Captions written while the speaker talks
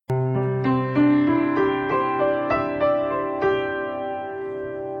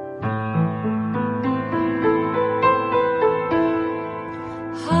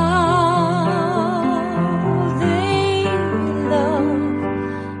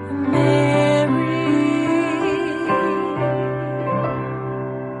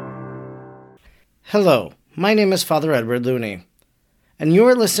Hello, my name is Father Edward Looney, and you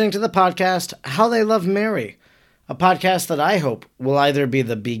are listening to the podcast How They Love Mary, a podcast that I hope will either be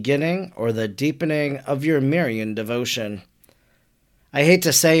the beginning or the deepening of your Marian devotion. I hate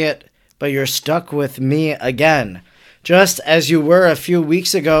to say it, but you're stuck with me again, just as you were a few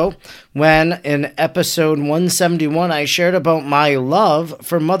weeks ago when in episode 171 I shared about my love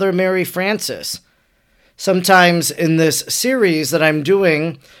for Mother Mary Frances. Sometimes in this series that I'm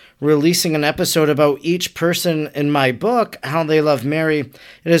doing, releasing an episode about each person in my book, How They Love Mary,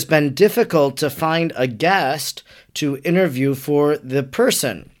 it has been difficult to find a guest to interview for the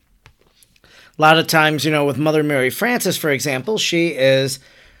person. A lot of times, with Mother Mary Frances, for example, she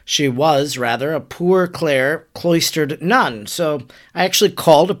was a Poor Clare cloistered nun. So I actually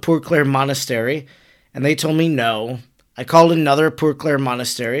called a Poor Clare monastery, and they told me no. I called another Poor Clare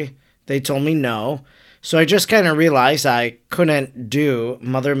monastery. They told me no. So I just kind of realized I couldn't do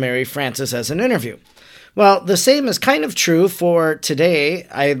Mother Mary Frances as an interview. Well, the same is kind of true for today.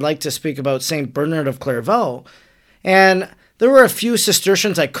 I'd like to speak about St. Bernard of Clairvaux. And there were a few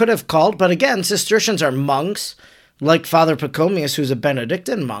Cistercians I could have called, but again, Cistercians are monks, like Father Pachomius, who's a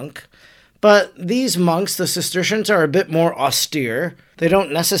Benedictine monk. But these monks, the Cistercians, are a bit more austere. They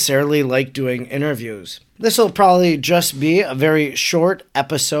don't necessarily like doing interviews. This will probably just be a very short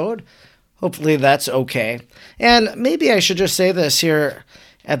episode. Hopefully that's okay. And maybe I should just say this here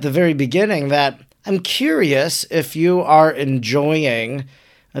at the very beginning that I'm curious if you are enjoying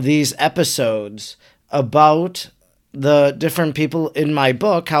these episodes about the different people in my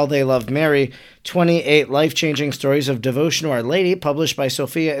book, How They Love Mary, 28 Life-Changing Stories of Devotion to Our Lady, published by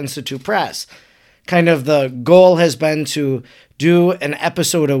Sophia Institute Press. Kind of the goal has been to do an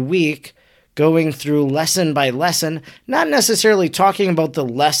episode a week, going through lesson by lesson, not necessarily talking about the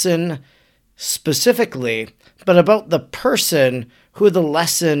lesson specifically, but about the person who the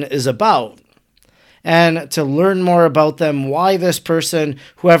lesson is about. And to learn more about them, why this person,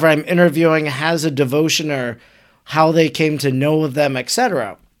 whoever I'm interviewing, has a devotion or how they came to know of them,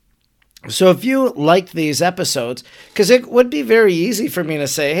 etc. So if you like these episodes, because it would be very easy for me to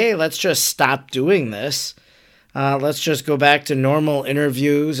say, hey, let's just stop doing this. Let's just go back to normal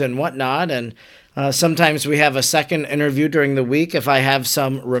interviews and whatnot. And sometimes we have a second interview during the week if I have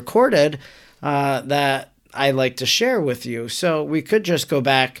some recorded that I like to share with you. So we could just go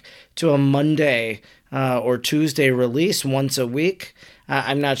back to a Monday or Tuesday release once a week.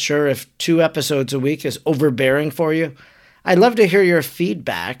 I'm not sure if 2 episodes a week is overbearing for you. I'd love to hear your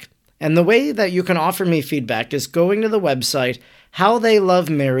feedback. And the way that you can offer me feedback is going to the website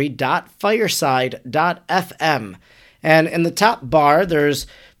howtheylovemary.fireside.fm. And in the top bar, there's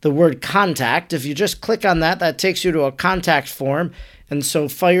the word contact. If you just click on that, that takes you to a contact form. And so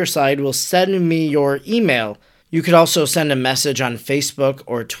Fireside will send me your email. You could also send a message on Facebook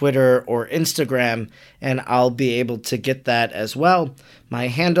or Twitter or Instagram, and I'll be able to get that as well. My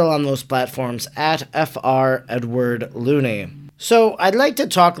handle on those platforms at Fr Edward Looney. So I'd like to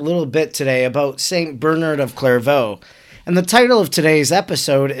talk a little bit today about St. Bernard of Clairvaux. And the title of today's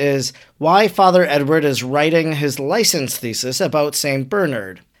episode is Why Father Edward is Writing His License Thesis About St.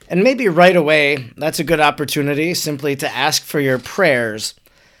 Bernard. And maybe right away, that's a good opportunity simply to ask for your prayers.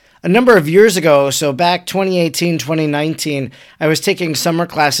 A number of years ago, so back 2018, 2019, I was taking summer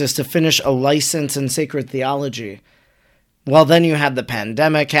classes to finish a license in sacred theology. Well, then you had the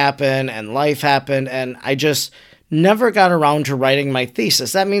pandemic happen and life happened, and I just never got around to writing my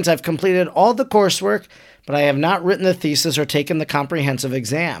thesis. That means I've completed all the coursework, but I have not written the thesis or taken the comprehensive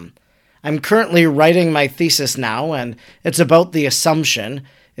exam. I'm currently writing my thesis now, and it's about the Assumption.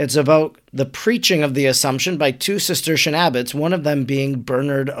 It's about the preaching of the Assumption by 2 Cistercian abbots, one of them being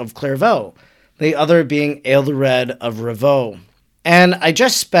Bernard of Clairvaux, the other being Aelred of Rievaulx. And I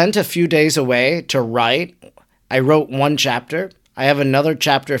just spent a few days away to write. I wrote 1 chapter. I have another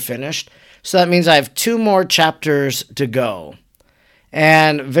chapter finished. So that means I have 2 more chapters to go.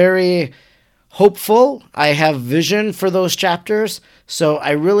 And very hopeful. I have vision for those chapters. So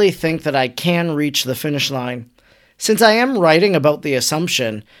I really think that I can reach the finish line. Since I am writing about the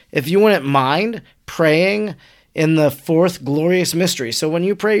Assumption, if you wouldn't mind praying in the 4th glorious mystery, so when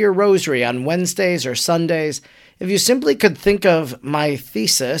you pray your rosary on Wednesdays or Sundays, if you simply could think of my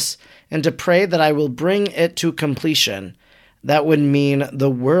thesis and to pray that I will bring it to completion, that would mean the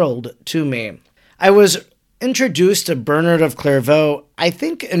world to me. I was introduced to Bernard of Clairvaux, I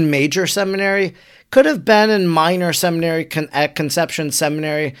think in major seminary, could have been in minor seminary at Conception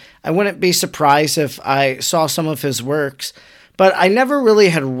Seminary. I wouldn't be surprised if I saw some of his works, but I never really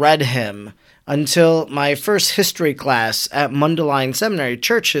had read him until my first history class at Mundelein Seminary,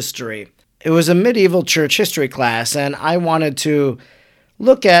 church history. It was a medieval church history class, and I wanted to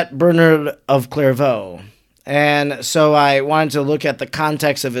look at Bernard of Clairvaux. And so I wanted to look at the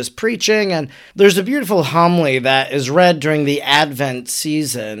context of his preaching, and there's a beautiful homily that is read during the Advent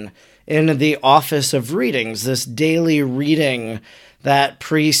season in the Office of Readings, this daily reading that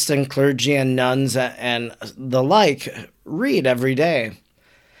priests and clergy and nuns and the like read every day.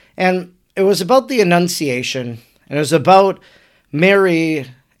 And it was about the Annunciation, and it was about Mary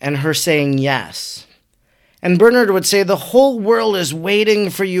and her saying yes. And Bernard would say, the whole world is waiting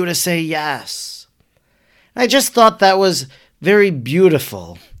for you to say yes. And I just thought that was very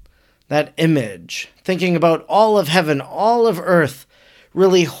beautiful, that image, thinking about all of heaven, all of earth,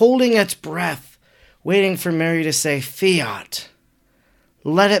 really holding its breath, waiting for Mary to say, fiat,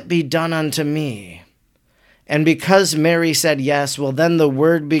 let it be done unto me. And because Mary said yes, well, then the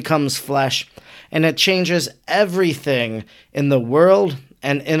Word becomes flesh, and it changes everything in the world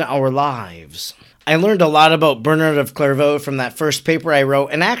and in our lives. I learned a lot about Bernard of Clairvaux from that first paper I wrote,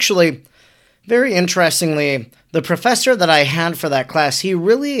 and actually, very interestingly, the professor that I had for that class, he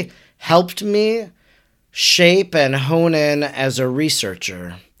really helped me shape and hone in as a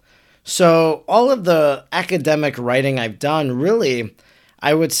researcher. So all of the academic writing I've done really,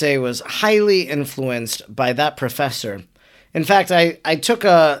 I would say, was highly influenced by that professor. In fact, I took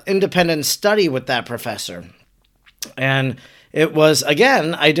an independent study with that professor. And it was,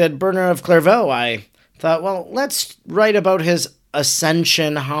 again, I did Bernard of Clairvaux. I thought, well, let's write about his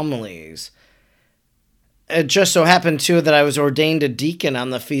Ascension homilies. It just so happened, too, that I was ordained a deacon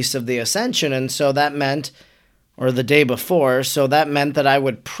on the Feast of the Ascension, and so that meant, or the day before, so that meant that I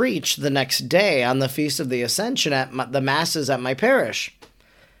would preach the next day on the Feast of the Ascension at the Masses at my parish,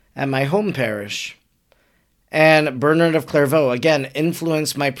 at my home parish. And Bernard of Clairvaux, again,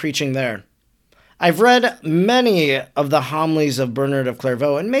 influenced my preaching there. I've read many of the homilies of Bernard of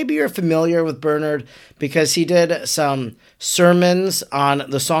Clairvaux, and maybe you're familiar with Bernard because he did some sermons on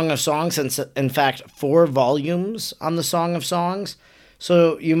the Song of Songs, and in fact, 4 volumes on the Song of Songs.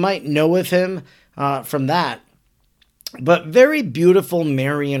 So you might know of him from that. But very beautiful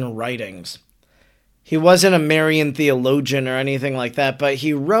Marian writings. He wasn't a Marian theologian or anything like that, but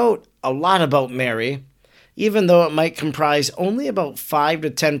he wrote a lot about Mary, even though it might comprise only about 5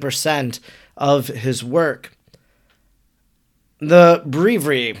 to 10% of his work. The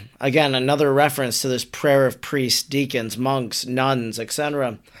breviary, again, another reference to this prayer of priests, deacons, monks, nuns,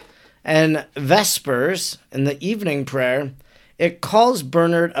 etc. And Vespers, in the evening prayer, it calls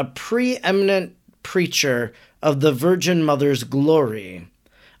Bernard a preeminent preacher of the Virgin Mother's glory.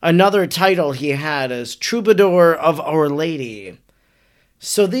 Another title he had is Troubadour of Our Lady.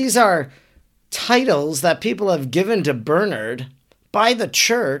 So these are titles that people have given to Bernard by the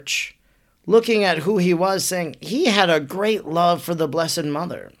church, looking at who he was, saying he had a great love for the Blessed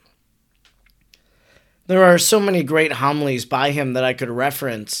Mother. There are so many great homilies by him that I could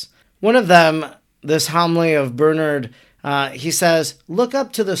reference. One of them, this homily of Bernard, he says, look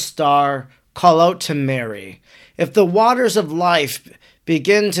up to the star, call out to Mary. If the waters of life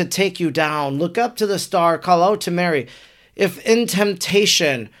begin to take you down, look up to the star, call out to Mary. If in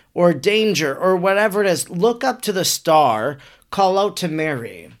temptation or danger or whatever it is, look up to the star, call out to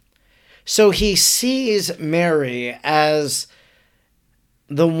Mary. So he sees Mary as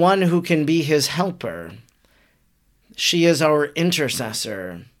the one who can be his helper. She is our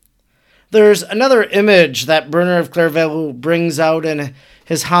intercessor. There's another image that Bernard of Clairvaux brings out in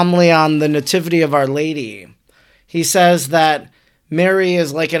his homily on the Nativity of Our Lady. He says that Mary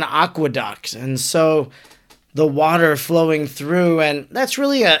is like an aqueduct, and so the water flowing through, and that's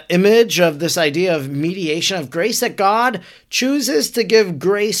really an image of this idea of mediation of grace, that God chooses to give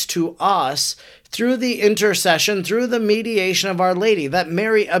grace to us through the intercession, through the mediation of Our Lady, that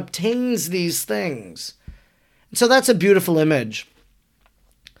Mary obtains these things. And so that's a beautiful image.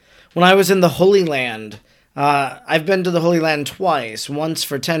 When I was in the Holy Land, I've been to the Holy Land twice, once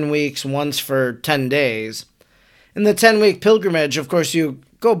for 10 weeks, once for 10 days. In the 10-week pilgrimage, of course, you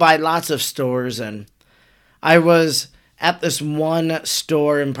go by lots of stores, and I was at this one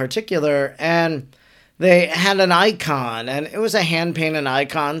store in particular, and they had an icon, and it was a hand-painted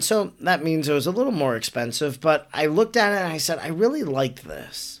icon, so that means it was a little more expensive, but I looked at it and I said, I really like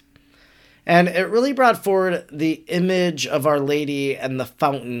this. And it really brought forward the image of Our Lady and the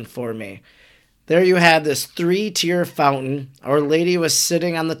fountain for me. There you had this 3-tier fountain. Our Lady was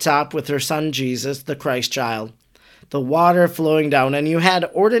sitting on the top with her son Jesus, the Christ child, the water flowing down, and you had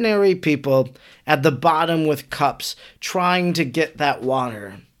ordinary people at the bottom with cups trying to get that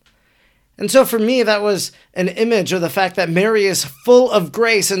water. And so for me, that was an image of the fact that Mary is full of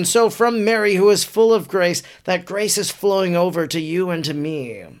grace, and so from Mary, who is full of grace, that grace is flowing over to you and to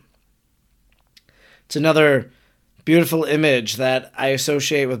me. It's another beautiful image that I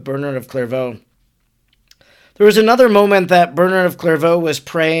associate with Bernard of Clairvaux. There was another moment that Bernard of Clairvaux was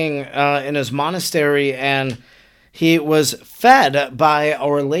praying in his monastery, and he was fed by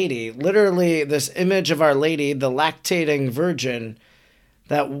Our Lady. Literally, this image of Our Lady, the lactating virgin,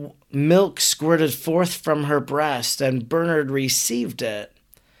 that milk squirted forth from her breast, and Bernard received it.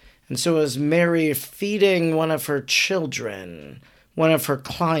 And so was Mary feeding one of her children, one of her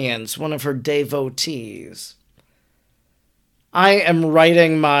clients, one of her devotees. I am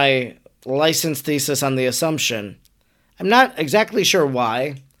writing my license thesis on the Assumption. I'm not exactly sure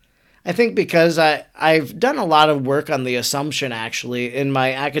why. I think because I've done a lot of work on the Assumption, actually, in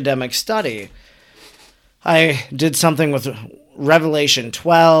my academic study. I did something with Revelation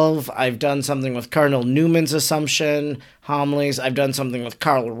 12. I've done something with Cardinal Newman's Assumption homilies. I've done something with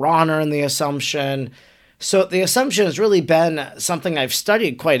Karl Rahner and the Assumption. So the Assumption has really been something I've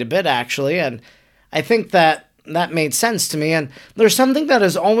studied quite a bit, actually, and I think that made sense to me. And there's something that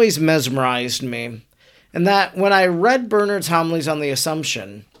has always mesmerized me, and that when I read Bernard's homilies on the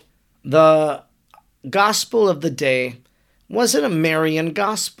Assumption, the gospel of the day wasn't a Marian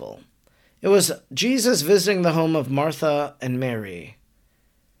gospel. It was Jesus visiting the home of Martha and Mary.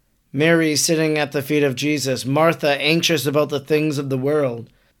 Mary sitting at the feet of Jesus, Martha anxious about the things of the world.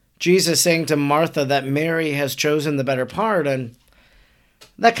 Jesus saying to Martha that Mary has chosen the better part, and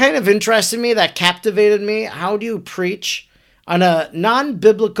that kind of interested me, that captivated me. How do you preach on a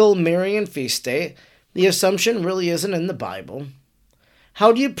non-biblical Marian feast day? The Assumption really isn't in the Bible.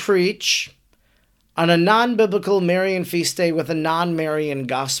 How do you preach on a non-biblical Marian feast day with a non-Marian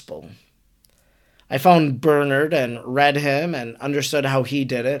gospel? I found Bernard and read him and understood how he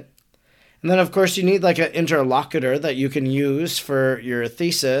did it. And then, of course, you need like an interlocutor that you can use for your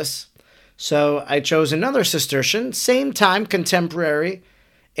thesis. So I chose another Cistercian, same time, contemporary.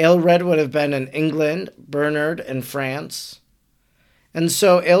 Aelred would have been in England, Bernard in France. And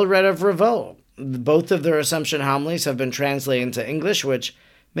so Aelred of Rievaulx. Both of their Assumption homilies have been translated into English, which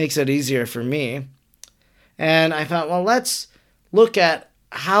makes it easier for me. And I thought, well, let's look at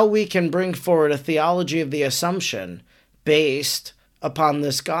how we can bring forward a theology of the Assumption based upon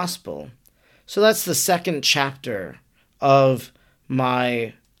this gospel. So that's the second chapter of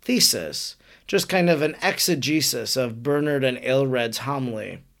my thesis, just kind of an exegesis of Bernard and Aelred's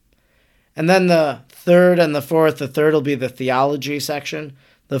homily. And then the third and the fourth, the third will be the theology section.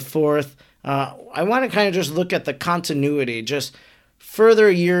 The fourth, I want to kind of just look at the continuity, just further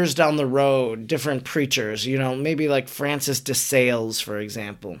years down the road, different preachers, maybe like Francis de Sales, for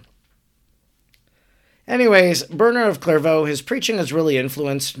example. Anyways, Bernard of Clairvaux, his preaching has really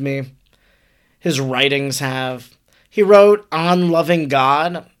influenced me. His writings have. He wrote On Loving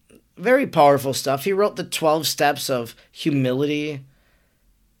God, very powerful stuff. He wrote the 12 Steps of Humility.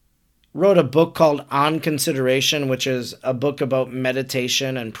 Wrote a book called On Consideration, which is a book about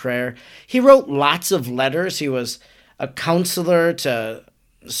meditation and prayer. He wrote lots of letters. He was a counselor to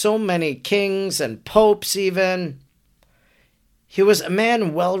so many kings and popes even. He was a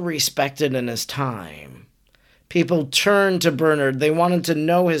man well respected in his time. People turned to Bernard. They wanted to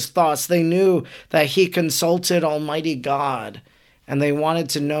know his thoughts. They knew that he consulted Almighty God, and they wanted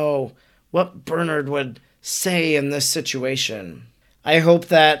to know what Bernard would say in this situation. I hope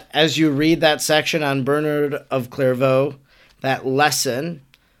that as you read that section on Bernard of Clairvaux, that lesson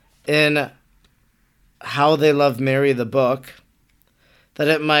in How They Love Mary, the book, that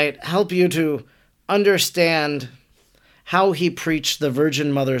it might help you to understand how he preached the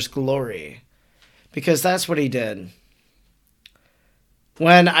Virgin Mother's glory, because that's what he did.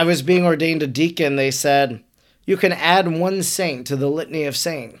 When I was being ordained a deacon, they said, you can add one saint to the litany of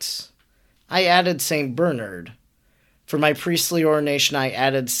saints. I added St. Bernard. For my priestly ordination, I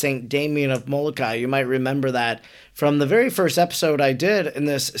added St. Damien of Molokai. You might remember that from the very first episode I did in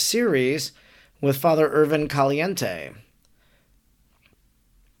this series with Father Irvin Caliente.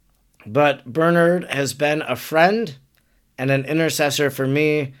 But Bernard has been a friend and an intercessor for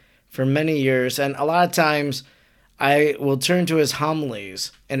me for many years, and a lot of times I will turn to his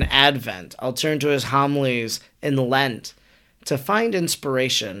homilies in Advent. I'll turn to his homilies in Lent to find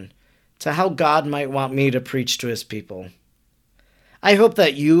inspiration to how God might want me to preach to his people. I hope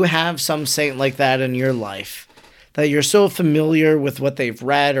that you have some saint like that in your life, that you're so familiar with what they've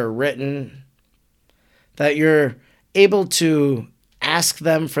read or written, that you're able to ask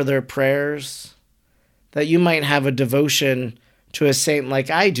them for their prayers, that you might have a devotion to a saint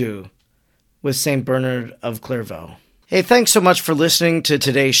like I do with St. Bernard of Clairvaux. Hey, thanks so much for listening to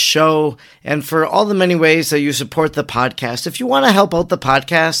today's show and for all the many ways that you support the podcast. If you want to help out the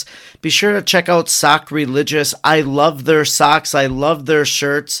podcast, be sure to check out Sock Religious. I love their socks. I love their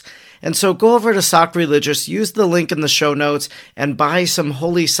shirts. And so go over to Sock Religious, use the link in the show notes, and buy some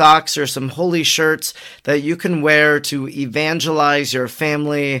holy socks or some holy shirts that you can wear to evangelize your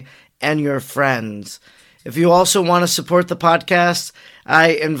family and your friends. If you also want to support the podcast, I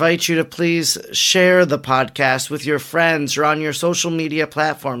invite you to please share the podcast with your friends or on your social media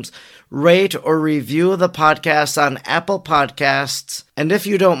platforms. Rate or review the podcast on Apple Podcasts. And if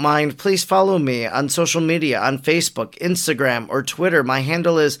you don't mind, please follow me on social media on Facebook, Instagram, or Twitter. My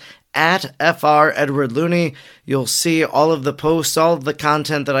handle is @FREdwardLooney. You'll see all of the posts, all of the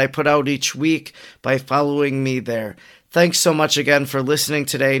content that I put out each week by following me there. Thanks so much again for listening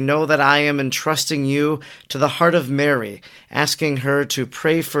today. Know that I am entrusting you to the heart of Mary, asking her to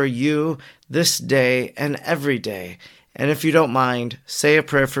pray for you this day and every day. And if you don't mind, say a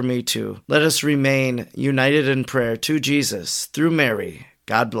prayer for me too. Let us remain united in prayer to Jesus through Mary.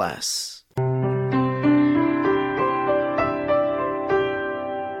 God bless.